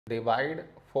Divide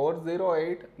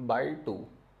 408 by 2.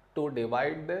 To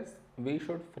divide this, we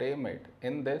should frame it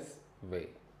in this way.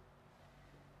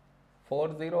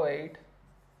 408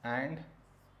 and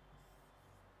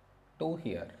 2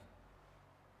 here.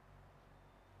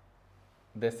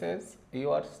 This is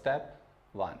your step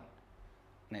 1.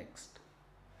 Next,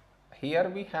 here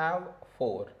we have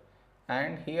 4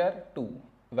 and here 2.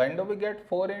 When do we get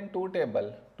 4 in 2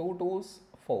 table? 2 2's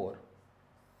 4.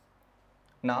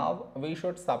 Now we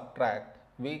should subtract.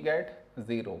 We get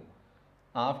 0.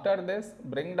 After this,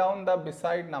 bring down the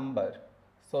beside number.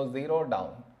 So 0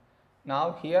 down.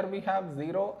 Now here we have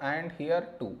 0 and here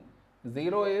 2.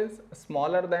 0 is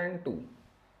smaller than 2.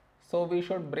 So we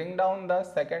should bring down the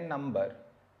second number.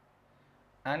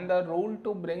 And the rule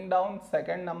to bring down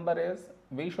second number is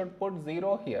we should put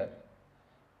 0 here.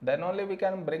 Then only we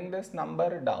can bring this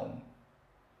number down.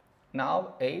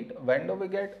 Now 8. When do we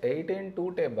get 8 in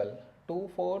 2 table? 2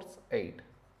 4's 8.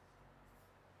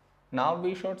 Now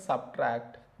we should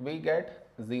subtract. We get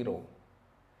 0.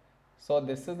 So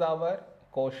this is our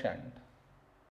quotient.